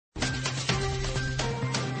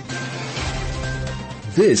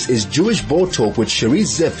This is Jewish Board Talk with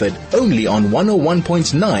Cherise Zefford, only on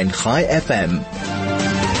 101.9 Chai FM.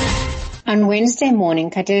 On Wednesday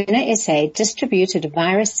morning, Cadena SA distributed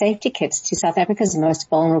virus safety kits to South Africa's most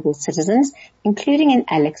vulnerable citizens, including in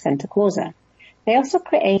Alex and Takoza. They also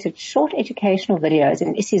created short educational videos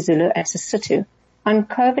in isiZulu and Sesotho on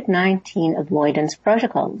COVID-19 avoidance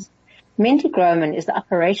protocols. Mendy Grauman is the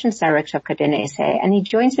operations director of Cadena SA, and he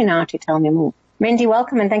joins me now to tell me more. Mendy,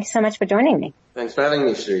 welcome, and thank you so much for joining me. Thanks for having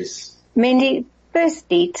me, Cherise. Mendy,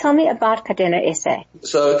 firstly, tell me about Cadena SA.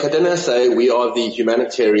 So Cadena SA, we are the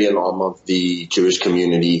humanitarian arm of the Jewish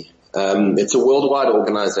community. It's a worldwide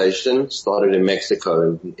organization, started in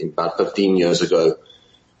Mexico about 15 years ago.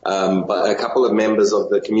 But a couple of members of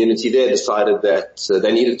the community there decided that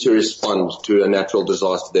they needed to respond to a natural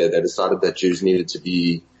disaster there. They decided that Jews needed to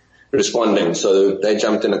be responding. So they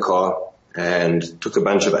jumped in a car and took a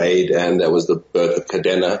bunch of aid, and that was the birth of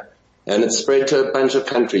Cadena. And it's spread to a bunch of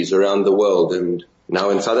countries around the world and now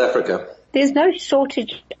in South Africa. There's no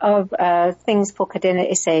shortage of things for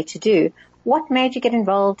Cadena SA to do. What made you get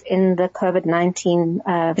involved in the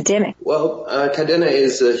COVID-19 epidemic? Well, Cadena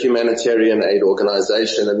is a humanitarian aid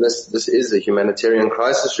organization, and this is a humanitarian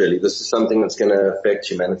crisis, really. This is something that's going to affect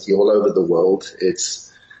humanity all over the world. It's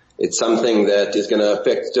something that is going to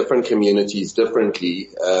affect different communities differently.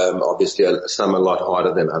 Obviously, some a lot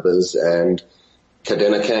harder than others, and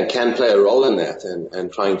Cadena can play a role in that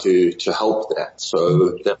and trying to help that.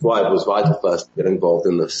 So that's why it was vital for us to get involved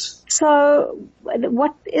in this. So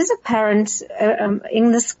what is apparent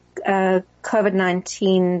in this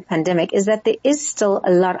COVID-19 pandemic is that there is still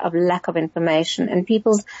a lot of lack of information and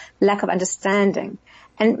people's lack of understanding.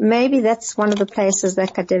 And maybe that's one of the places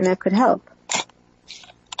that Cadena could help.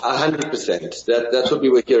 100%. That's what we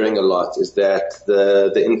were hearing a lot, is that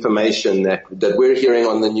the information that we're hearing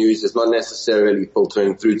on the news is not necessarily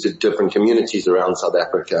filtering through to different communities around South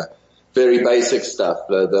Africa. Very basic stuff,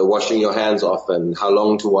 the washing your hands often, how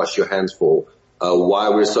long to wash your hands for, why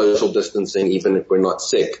we're social distancing even if we're not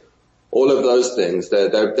sick. All of those things,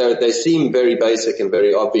 they seem very basic and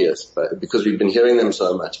very obvious, but because we've been hearing them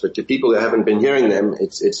so much. But to people who haven't been hearing them,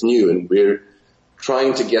 it's new, and we're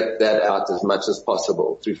trying to get that out as much as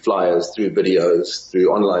possible through flyers, through videos,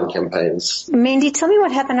 through online campaigns. Mendy, tell me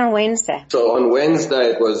what happened on Wednesday. So on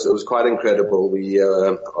Wednesday, it was quite incredible. We,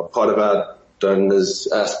 part of our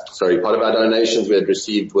donations we had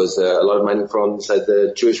received was a lot of money from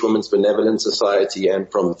the Jewish Women's Benevolent Society and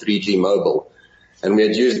from 3G Mobile. And we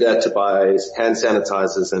had used that to buy hand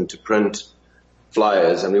sanitizers and to print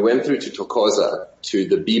flyers. And we went through to Takoza, to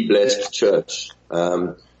the Be Blessed Church.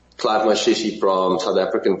 Clive Mashishi from South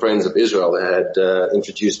African Friends of Israel had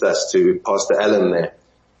introduced us to Pastor Alan there.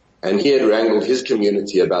 And he had wrangled his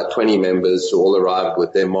community, about 20 members, who all arrived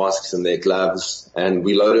with their masks and their gloves. And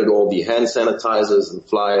we loaded all the hand sanitizers and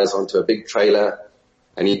flyers onto a big trailer.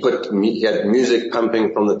 And he had music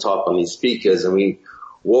pumping from the top on these speakers. And we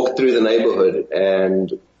walked through the neighborhood,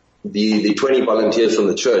 and the 20 volunteers from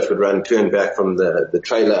the church would run to and back from the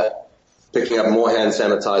trailer, picking up more hand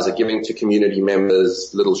sanitizer, giving to community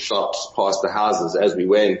members, little shops past the houses as we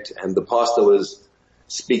went. And the pastor was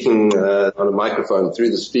speaking on a microphone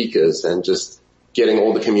through the speakers and just getting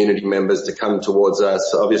all the community members to come towards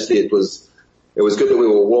us. Obviously, it was good that we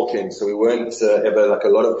were walking, so we weren't ever like a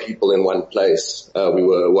lot of people in one place. We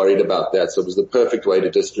were worried about that, so it was the perfect way to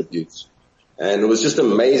distribute. And it was just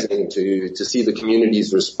amazing to see the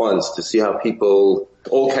community's response, to see how people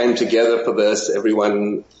all came together for this.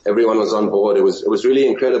 Everyone was on board. It was really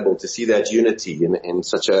incredible to see that unity in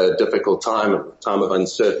such a difficult time, a time of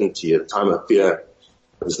uncertainty, a time of fear.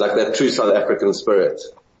 It was like that true South African spirit.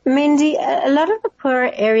 Mendy, a lot of the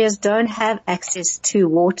poorer areas don't have access to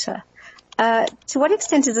water. To what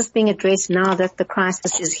extent is this being addressed now that the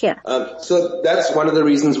crisis is here? So that's one of the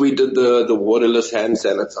reasons we did the waterless hand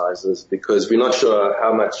sanitizers, because we're not sure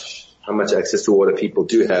how much access to water people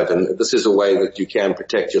do have, and this is a way that you can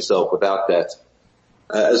protect yourself without that.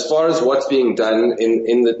 As far as what's being done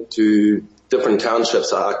in the two different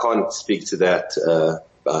townships, I can't speak to that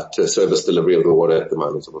about service delivery of the water at the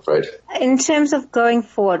moment, I'm afraid. In terms of going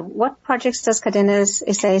forward, what projects does Cadena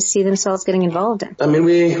SA see themselves getting involved in? I mean,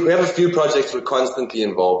 we have a few projects we're constantly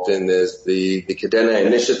involved in. There's the Cadena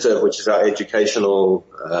Initiative, which is our educational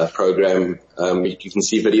program. You can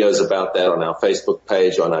see videos about that on our Facebook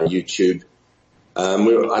page, on our YouTube.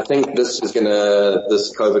 I think this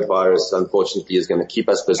COVID virus, unfortunately, is going to keep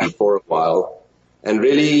us busy for a while. And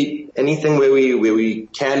really, anything where we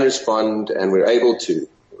can respond and we're able to,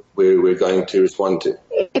 we're going to respond to.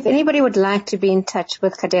 If anybody would like to be in touch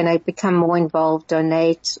with Cadena, become more involved,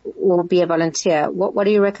 donate, or be a volunteer, what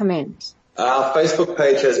do you recommend? Our Facebook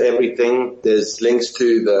page has everything. There's links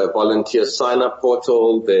to the volunteer sign-up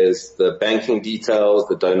portal. There's the banking details,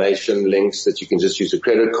 the donation links that you can just use a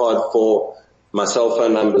credit card for. My cell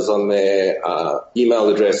phone number's on there. Email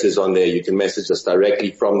address is on there. You can message us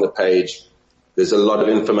directly from the page. There's a lot of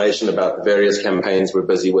information about the various campaigns we're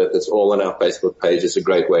busy with. It's all on our Facebook page. It's a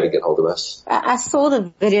great way to get hold of us. I saw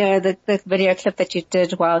the video clip that you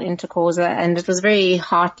did while in Causa, and it was very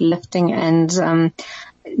heart-lifting, and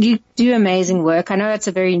you do amazing work. I know it's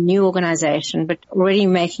a very new organization, but already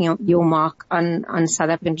making your mark on South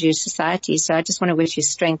African Jewish society. So I just want to wish you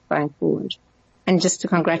strength going forward, and just to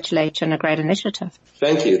congratulate you on a great initiative.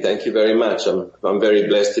 Thank you. Thank you very much. I'm very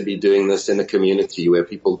blessed to be doing this in a community where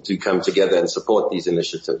people do come together and support these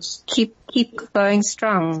initiatives. Keep going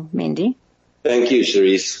strong, Mendy. Thank you,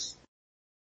 Cherise.